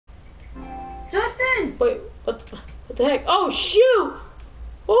Justin! Wait, what the heck? Oh shoot!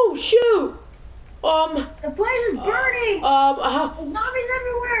 Oh shoot! The place is burning! How, There's zombies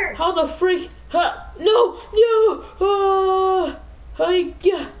everywhere! how the freak? No, no!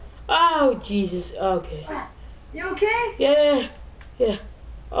 Yeah. Oh Jesus. Okay. You okay? Yeah, yeah.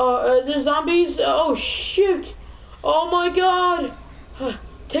 The zombies. Oh shoot! Oh my God!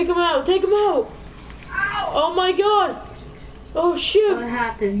 Take them out! Take them out! Ow! Oh my God! Oh shoot! What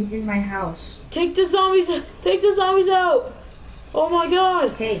happened in my house? Take the zombies! Take the zombies out! Oh my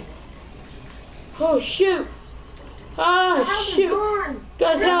God! Hey. Oh shoot! Ah shoot!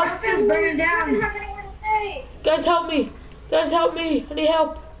 Guys help! The house is burning down. Guys help me! Guys help me! I need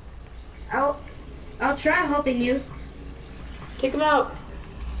help! I'll try helping you. Take them out!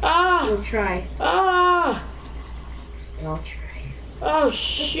 Ah! We'll try. Ah! I'll try. Oh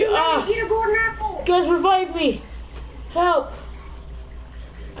shoot! Ah! Eat a golden apple. Guys revive me! Help!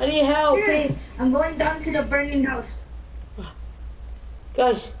 I need help! Okay, I'm going down to the burning house.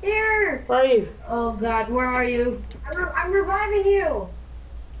 Guys, Here. where are you? Oh God, where are you? I'm reviving you.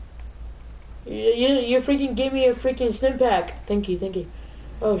 You freaking gave me a freaking stim pack. Thank you, thank you.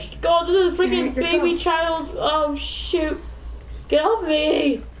 Oh, go to the freaking baby child. Oh shoot! Get off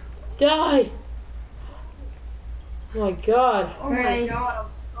me! Die! Oh my God! Oh my God,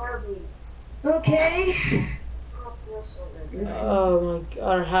 I'm starving. Okay. Oh my God!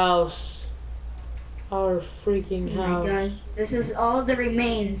 Our house. Our freaking Oh house. my God, this is all the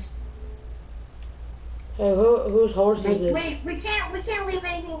remains. Hey, whose horse is this? Wait, we can't leave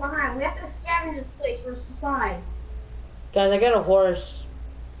anything behind. We have to scavenge this place for supplies. Guys, I got a horse.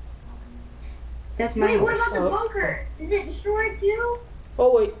 That's my Wait, what horse. about the bunker? Is it destroyed too?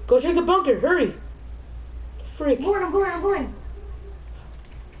 Oh wait, go check the bunker. Hurry! Freak. I'm going.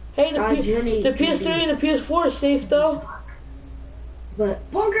 Hey, the Jenny, PS3 and the PS4 is safe though.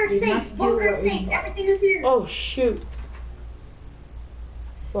 But Bunker we safe. must do Bunker what we safe. must. Everything is here. Oh shoot!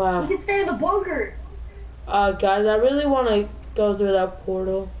 Wow. We can stay in the bunker. Guys, I really want to go through that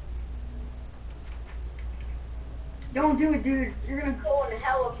portal. Don't do it, dude. You're gonna go into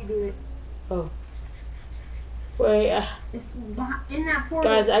hell if you do it. Oh. Wait, It's in that portal.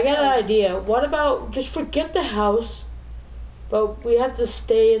 guys, I got an idea. What about just forget the house, but we have to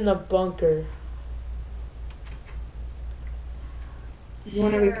stay in the bunker. You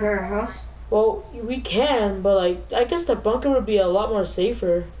want to repair our house? Well, we can, but like, I guess the bunker would be a lot more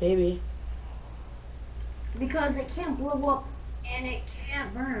safer, maybe. Because it can't blow up and it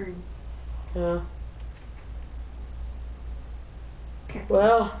can't burn. Yeah.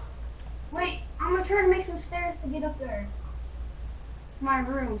 Well, Wait, I'm gonna try to make some stairs to get up there. My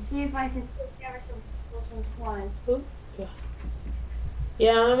room. See if I can gather some supplies.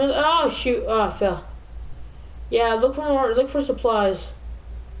 yeah. Oh shoot! Oh, I fell. Yeah, look for more. Look for supplies.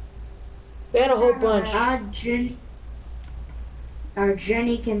 We had a whole bunch. Our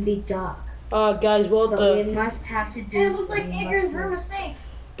journey can be dark. Guys, well But we must have to do. It looks like what we Adrian's must room do. is safe.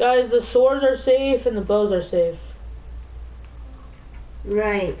 guys, the swords are safe and the bows are safe.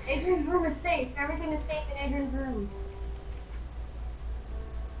 Right. Adrian's room is safe. Everything is safe in Adrian's room.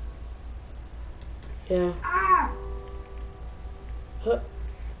 Yeah. Ah!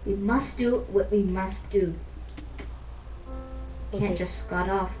 We must do what we must do. Can't Okay. just cut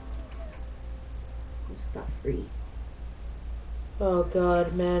off. We'll stop free. Oh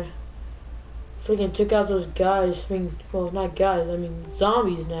God, man. Freaking took out those guys. I mean, well, not guys. I mean,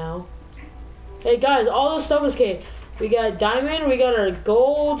 zombies now. Hey guys, all this stuff is okay. We got diamond, we got our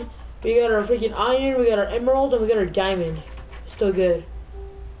gold, we got our freaking iron, we got our emerald, and we got our diamond. Still good.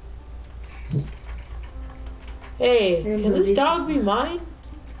 Hey, can this dog be mine?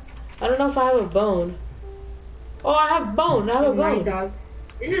 I don't know if I have a bone. Oh, I have bone. I have a My bone. dog.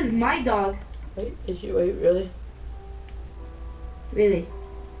 This is my dog. Wait, wait, really? Really.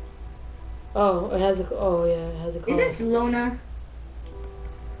 Oh, it has a. Oh yeah, it has a Is collar. this Lona?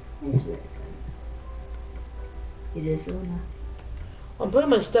 I swear. It is Lona. I'm putting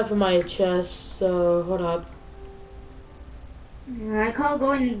my stuff in my chest, so hold up. I call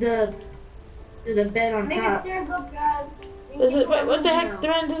going to the bed on Make a top. stairs up, guys. This is wait, what the heck,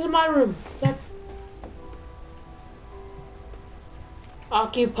 man? This is my room. That...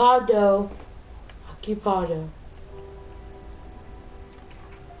 Occupado. Occupado.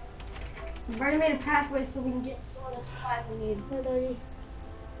 I've already made a pathway so we can get some of the supplies we need. Hi, doggy.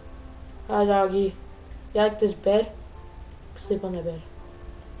 Hi, doggy. You like this bed? Sleep on that bed.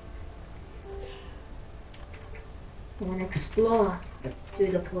 I want to explore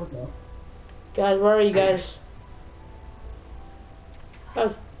through the portal. Guys, where are you guys?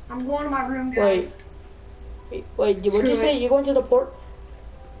 Oh, I'm going to my room, guys. wait, what'd you Screw say? it. You going to the port?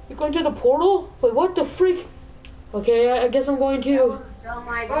 You're going through the portal? Wait, what the freak? Okay, I guess I'm going That to. was a dumb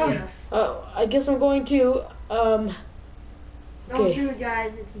idea. I guess I'm going to. Don't Okay. do it,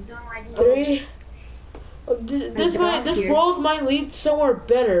 guys. It's a dumb idea. 3. This world might lead somewhere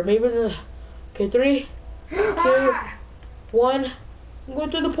better. Maybe the. Okay, 3, 2, Ah! 1. I'm going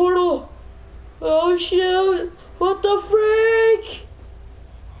through the portal. Oh shoot! What the freak?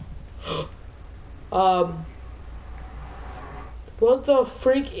 What the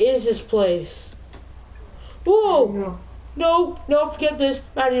freak is this place? Whoa! No. No, forget this.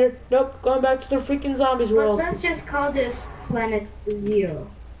 I'm out of here. Nope, going back to the freaking zombies But world. let's just call this Planet Zero.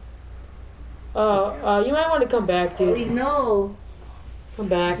 You might want to come back, We dude. know Come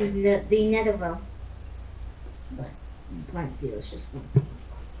back. this is the Netherrealm. But Planet Zero is just one.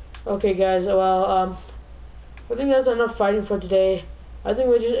 Okay, guys. Well, I think that's enough fighting for today. I think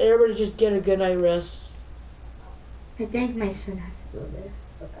everybody just get a good night rest. I think my son has to go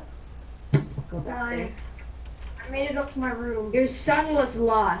there. Go back there. Guys, I made it up to my room. Your son was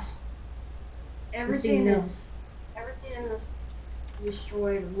lost. Everything know. is, everything in this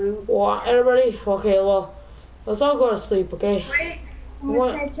destroyed room. Well, everybody. Okay, well, let's all go to sleep. Okay. Wait, I'm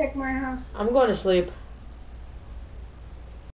What? gonna try to check my house. I'm going to sleep.